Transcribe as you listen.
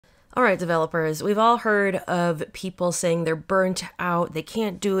All right, developers, we've all heard of people saying they're burnt out, they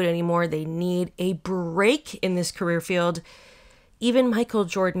can't do it anymore, they need a break in this career field. Even Michael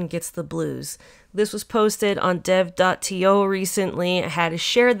Jordan gets the blues. This was posted on dev.to recently. I had to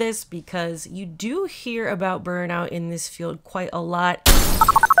share this because you do hear about burnout in this field quite a lot.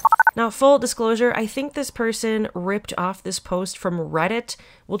 Now, full disclosure, I think this person ripped off this post from Reddit.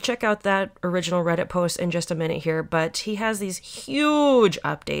 We'll check out that original Reddit post in just a minute here, but he has these huge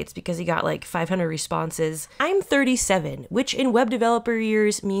updates because he got like 500 responses. I'm 37, which in web developer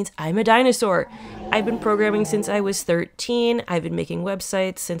years means I'm a dinosaur. I've been programming since I was 13. I've been making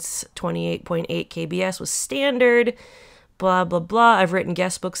websites since 28.8 KBS was standard. Blah, blah, blah. I've written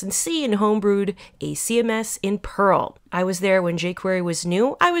guest books in C and homebrewed a CMS in Perl. I was there when jQuery was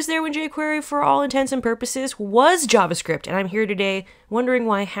new. I was there when jQuery, for all intents and purposes, was JavaScript. And I'm here today wondering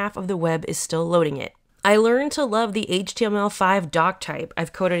why half of the web is still loading it. I learned to love the HTML5 doc type.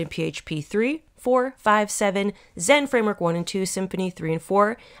 I've coded in PHP 3, 4, 5, 7, Zen Framework 1 and 2, Symfony 3 and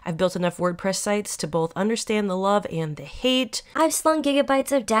 4. I've built enough WordPress sites to both understand the love and the hate. I've slung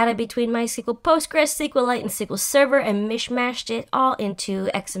gigabytes of data between MySQL, Postgres, SQLite, and SQL Server and mishmashed it all into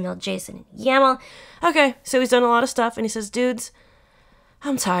XML, JSON, and YAML. Okay, so he's done a lot of stuff and he says, dudes,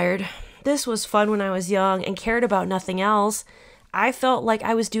 I'm tired. This was fun when I was young and cared about nothing else. I felt like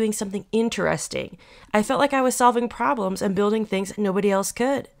I was doing something interesting. I felt like I was solving problems and building things that nobody else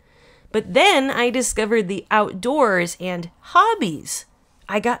could. But then I discovered the outdoors and hobbies.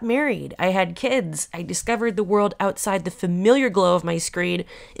 I got married. I had kids. I discovered the world outside the familiar glow of my screen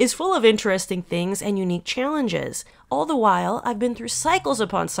is full of interesting things and unique challenges. All the while, I've been through cycles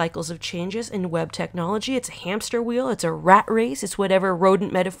upon cycles of changes in web technology. It's a hamster wheel. It's a rat race. It's whatever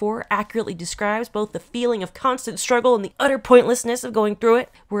rodent metaphor accurately describes both the feeling of constant struggle and the utter pointlessness of going through it.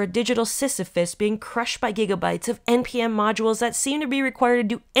 We're a digital Sisyphus being crushed by gigabytes of NPM modules that seem to be required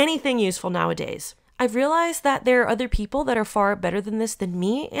to do anything useful nowadays. I've realized that there are other people that are far better than this than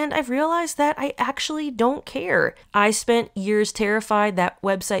me, and I've realized that I actually don't care. I spent years terrified that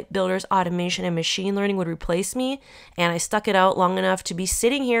website builders, automation, and machine learning would replace me, and I stuck it out long enough to be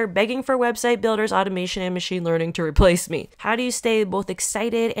sitting here begging for website builders, automation, and machine learning to replace me. How do you stay both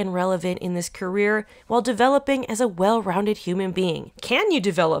excited and relevant in this career while developing as a well-rounded human being? Can you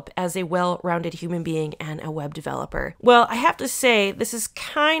develop as a well-rounded human being and a web developer? Well, I have to say, this is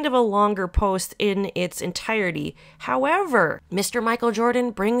kind of a longer post in its entirety. However, Mr. Michael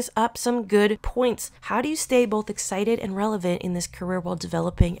Jordan brings up some good points. How do you stay both excited and relevant in this career while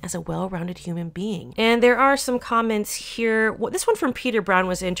developing as a well-rounded human being? And there are some comments here. Well, this one from Peter Brown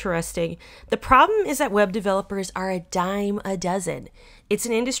was interesting. The problem is that web developers are a dime a dozen. It's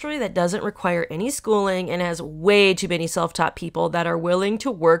an industry that doesn't require any schooling and has way too many self-taught people that are willing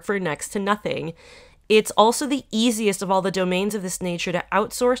to work for next to nothing. It's also the easiest of all the domains of this nature to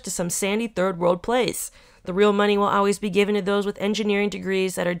outsource to some sandy third world place. The real money will always be given to those with engineering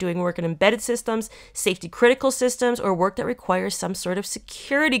degrees that are doing work in embedded systems, safety critical systems, or work that requires some sort of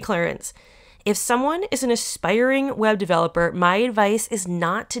security clearance. If someone is an aspiring web developer, my advice is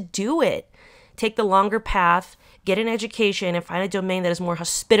not to do it. Take the longer path, get an education, and find a domain that is more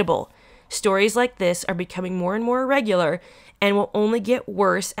hospitable. Stories like this are becoming more and more irregular and will only get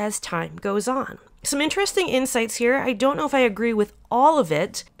worse as time goes on. Some interesting insights here. I don't know if I agree with all of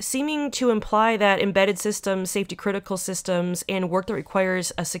it, seeming to imply that embedded systems, safety critical systems, and work that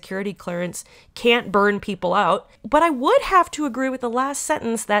requires a security clearance can't burn people out. But I would have to agree with the last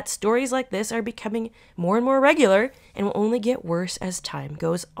sentence that stories like this are becoming more and more regular and will only get worse as time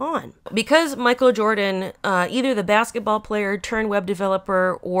goes on. Because Michael Jordan, either the basketball player turned web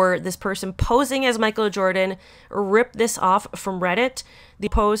developer or this person posing as Michael Jordan, ripped this off from Reddit, the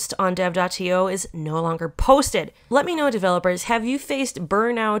post on dev.to is no longer posted. Let me know, developers, have you faced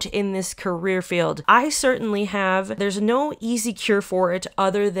burnout in this career field? I certainly have. There's no easy cure for it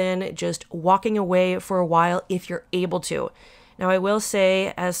other than just walking away for a while if you're able to. Now, I will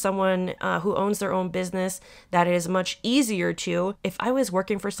say, as someone who owns their own business, that it is much easier to. If I was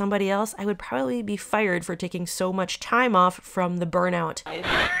working for somebody else, I would probably be fired for taking so much time off from the burnout.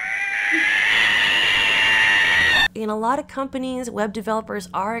 In a lot of companies, web developers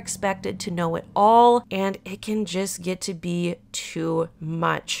are expected to know it all, and it can just get to be too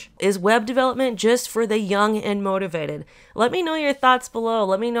much. Is web development just for the young and motivated? Let me know your thoughts below.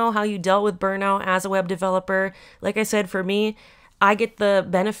 Let me know how you dealt with burnout as a web developer. Like I said, for me, I get the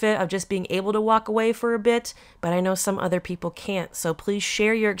benefit of just being able to walk away for a bit, but I know some other people can't. So please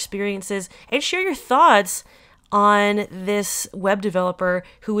share your experiences and share your thoughts on this web developer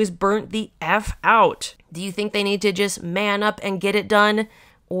who is burnt the F out. Do you think they need to just man up and get it done,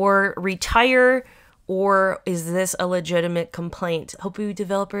 or retire, Or is this a legitimate complaint? Hope you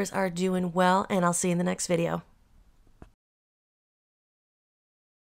developers are doing well, and I'll see you in the next video.